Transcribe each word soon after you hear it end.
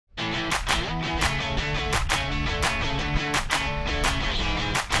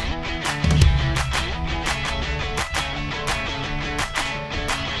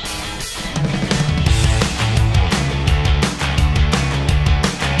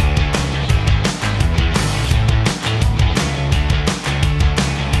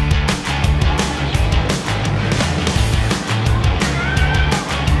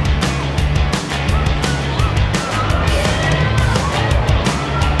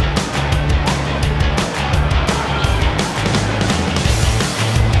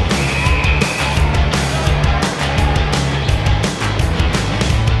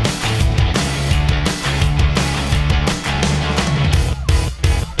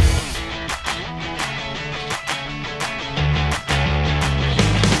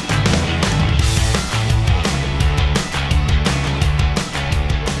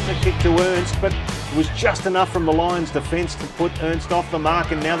but it was just enough from the Lions defence to put Ernst off the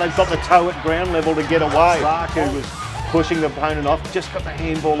mark, and now they've got the toe at ground level to get away. Clark, who was pushing the opponent off, just got the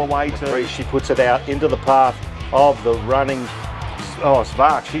handball away to... She puts it out into the path of the running... Oh,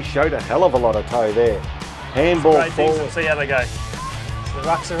 Svark, she showed a hell of a lot of toe there. Handball forward. We'll see how they go. So the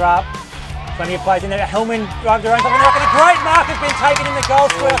rucks are up. Plenty of plays in there. Hellman drives her own top of the rock, and a great mark has been taken in the goal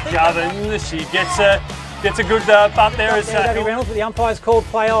square. Govan, she gets a good bump there. As Debbie Reynolds, but the umpire's called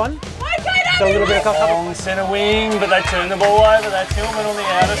play on. So a little bit of long centre wing, but they turn the ball over. That's Hillman on the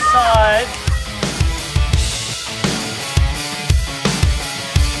outer side.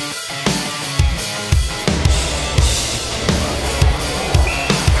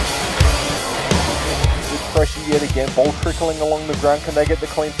 Pressure yet again, ball trickling along the ground. Can they get the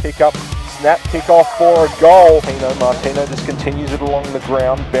clean pick up? Snap kick off for a goal. Martino just continues it along the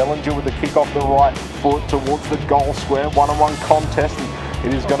ground. Bellinger with the kick off the right foot towards the goal square. One-on-one contest,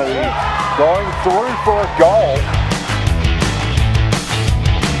 and it is going to be going through for a goal.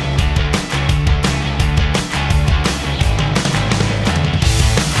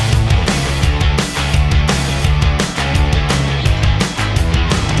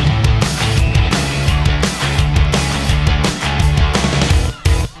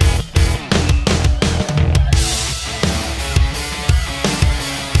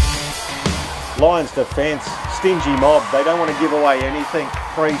 Lions defence, stingy mob. They don't want to give away anything.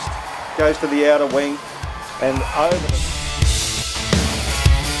 Priest goes to the outer wing and over the...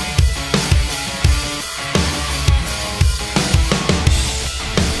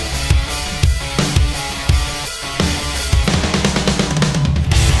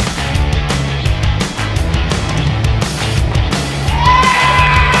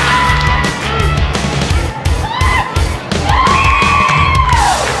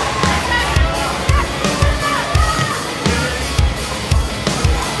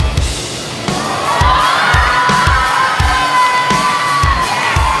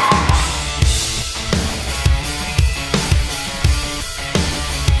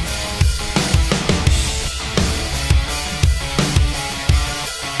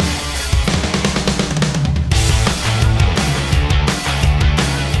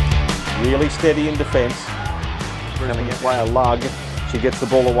 Really steady in defence. Coming away a lug. She gets the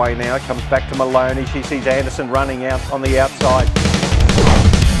ball away now. Comes back to Maloney. She sees Anderson running out on the outside.